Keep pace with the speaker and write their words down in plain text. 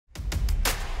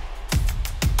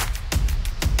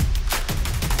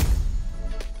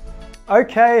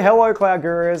Okay, hello Cloud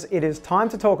Gurus. It is time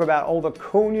to talk about all the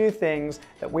cool new things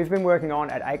that we've been working on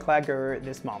at A Cloud Guru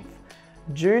this month.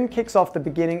 June kicks off the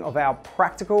beginning of our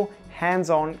practical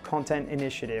hands-on content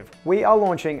initiative. We are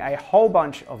launching a whole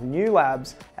bunch of new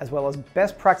labs, as well as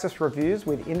best practice reviews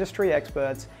with industry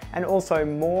experts, and also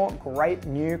more great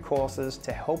new courses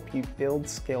to help you build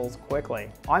skills quickly.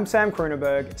 I'm Sam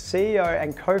Kroonenberg, CEO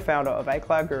and co-founder of A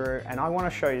Cloud Guru, and I want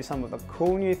to show you some of the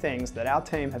cool new things that our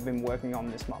team have been working on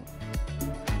this month.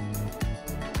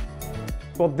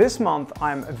 Well, this month,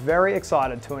 I'm very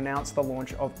excited to announce the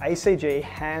launch of ACG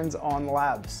Hands-On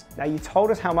Labs. Now, you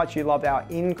told us how much you loved our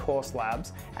in-course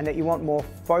labs and that you want more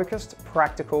focused,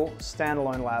 practical,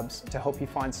 standalone labs to help you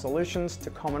find solutions to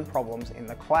common problems in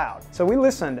the cloud. So we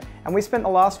listened and we spent the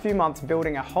last few months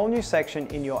building a whole new section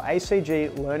in your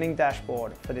ACG learning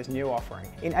dashboard for this new offering.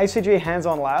 In ACG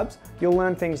Hands-On Labs, you'll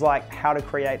learn things like how to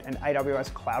create an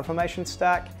AWS CloudFormation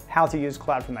stack, how to use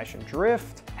CloudFormation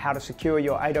Drift, how to secure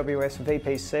your AWS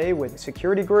VPC with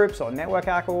security groups or network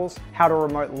ACLs, how to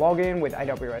remote login with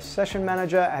AWS Session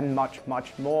Manager, and much,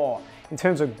 much more. In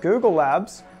terms of Google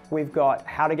Labs, we've got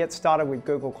how to get started with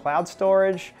Google Cloud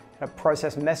Storage, how to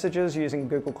process messages using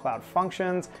Google Cloud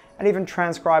Functions, and even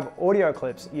transcribe audio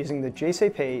clips using the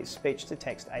GCP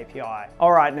speech-to-text API.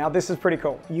 All right, now this is pretty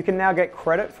cool. You can now get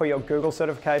credit for your Google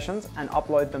certifications and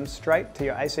upload them straight to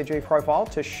your ACG profile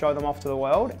to show them off to the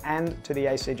world and to the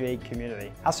ACG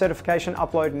community. Our certification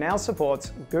upload now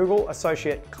supports Google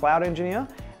Associate Cloud Engineer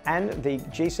and the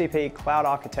GCP Cloud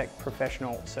Architect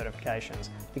Professional certifications.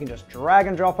 You can just drag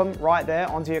and drop them right there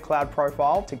onto your cloud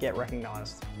profile to get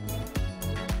recognized.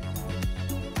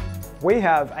 We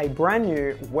have a brand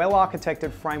new,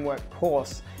 well-architected framework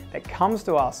course that comes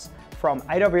to us from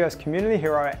AWS community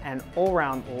hero and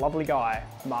all-round lovely guy,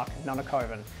 Mark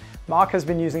Nunakovan. Mark has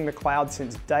been using the cloud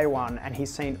since day one, and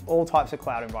he's seen all types of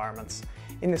cloud environments.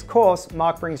 In this course,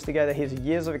 Mark brings together his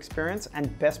years of experience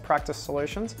and best practice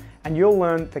solutions, and you'll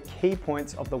learn the key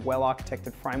points of the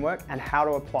well-architected framework and how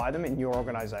to apply them in your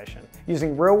organization.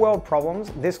 Using real-world problems,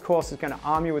 this course is going to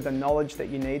arm you with the knowledge that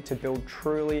you need to build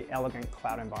truly elegant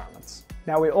cloud environments.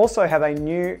 Now, we also have a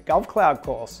new GovCloud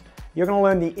course. You're going to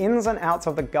learn the ins and outs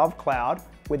of the GovCloud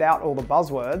without all the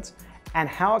buzzwords, and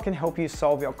how it can help you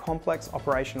solve your complex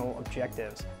operational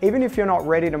objectives. Even if you're not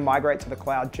ready to migrate to the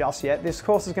cloud just yet, this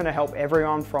course is going to help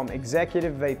everyone from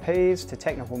executive VPs to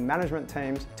technical management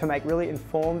teams to make really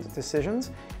informed decisions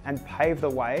and pave the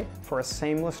way for a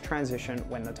seamless transition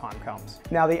when the time comes.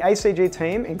 Now, the ACG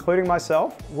team, including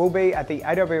myself, will be at the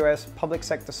AWS Public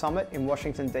Sector Summit in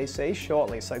Washington, DC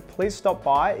shortly, so please stop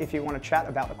by if you want to chat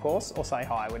about the course or say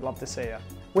hi. We'd love to see you.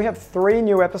 We have 3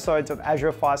 new episodes of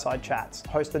Azure Fireside Chats,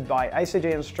 hosted by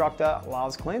ACG instructor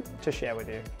Lars Klint, to share with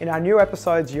you. In our new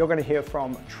episodes, you're going to hear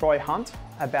from Troy Hunt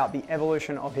about the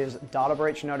evolution of his data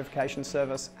breach notification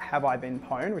service, Have I Been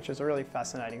Pwned, which is a really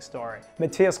fascinating story.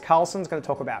 Matthias Carlson's going to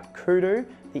talk about Kudu,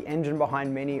 the engine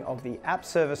behind many of the app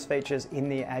service features in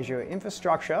the Azure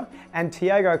infrastructure. And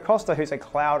Tiago Costa, who's a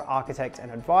cloud architect and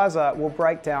advisor, will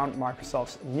break down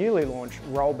Microsoft's newly launched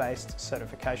role-based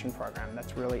certification program.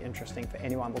 That's really interesting for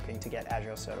anyone looking to get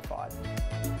Azure certified.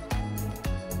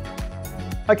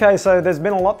 Okay, so there's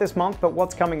been a lot this month, but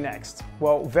what's coming next?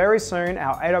 Well, very soon,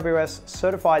 our AWS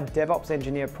Certified DevOps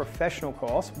Engineer Professional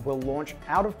course will launch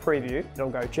out of preview. It'll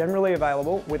go generally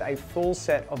available with a full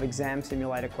set of exam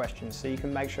simulator questions, so you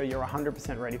can make sure you're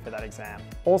 100% ready for that exam.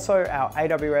 Also, our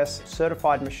AWS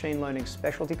Certified Machine Learning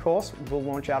Specialty course will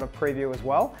launch out of preview as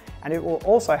well, and it will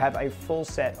also have a full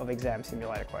set of exam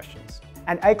simulator questions.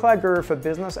 And A Cloud Guru for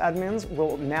Business admins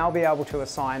will now be able to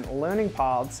assign learning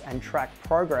paths and track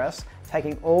progress,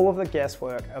 taking all of the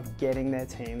guesswork of getting their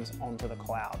teams onto the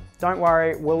cloud. Don't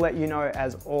worry, we'll let you know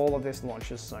as all of this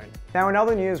launches soon. Now, in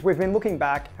other news, we've been looking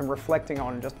back and reflecting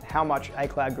on just how much A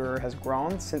Cloud Guru has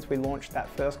grown since we launched that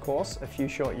first course a few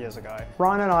short years ago.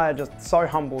 Ryan and I are just so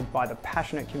humbled by the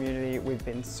passionate community we've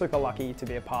been super lucky to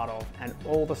be a part of and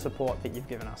all the support that you've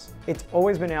given us. It's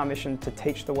always been our mission to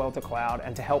teach the world to cloud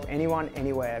and to help anyone,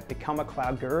 anywhere, become a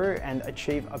cloud guru and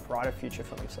achieve a brighter future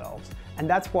for themselves. And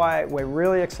that's why we're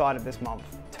really excited this month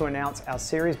to announce our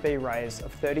Series B raise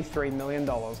of $33 million,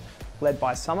 led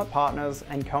by Summit Partners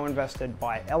and co-invested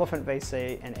by Elephant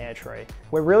VC and Airtree.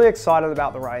 We're really excited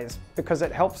about the raise because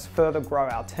it helps further grow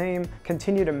our team,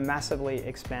 continue to massively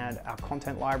expand our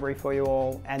content library for you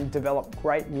all, and develop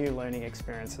great new learning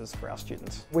experiences for our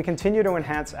students. We continue to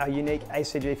enhance our unique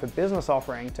ACG for Business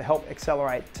offering to help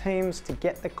accelerate teams to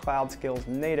get the cloud skills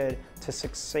needed to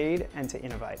succeed and to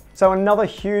innovate. So another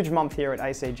huge month here at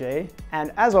ACG,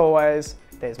 and as always,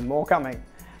 there's more coming.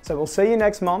 So we'll see you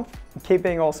next month. Keep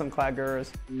being awesome, Cloud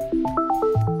Gurus.